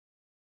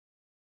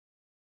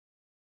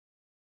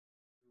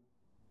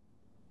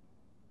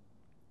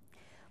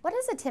What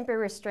does a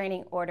temporary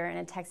restraining order in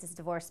a Texas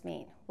divorce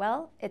mean?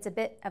 Well, it's a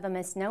bit of a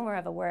misnomer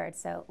of a word,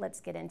 so let's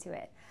get into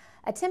it.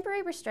 A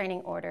temporary restraining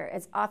order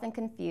is often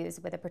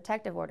confused with a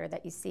protective order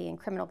that you see in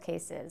criminal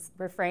cases,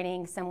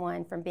 refraining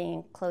someone from being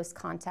in close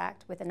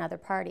contact with another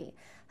party.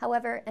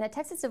 However, in a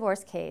Texas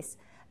divorce case,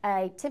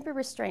 a temporary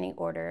restraining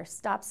order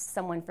stops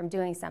someone from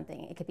doing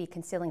something. It could be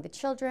concealing the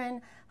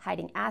children,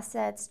 hiding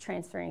assets,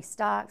 transferring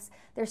stocks.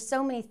 There's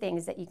so many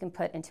things that you can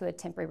put into a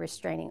temporary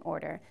restraining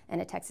order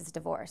in a Texas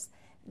divorce.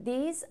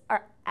 These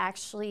are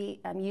actually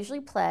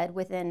usually pled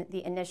within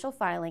the initial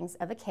filings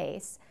of a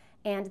case,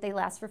 and they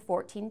last for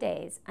 14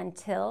 days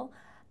until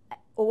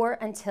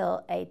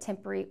a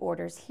temporary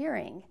orders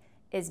hearing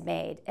is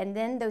made, and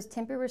then those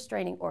temporary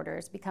restraining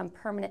orders become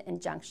permanent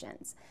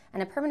injunctions.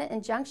 And a permanent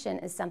injunction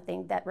is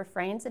something that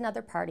refrains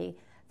another party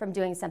from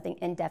doing something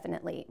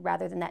indefinitely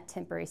rather than that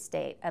temporary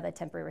state of a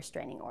temporary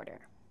restraining order.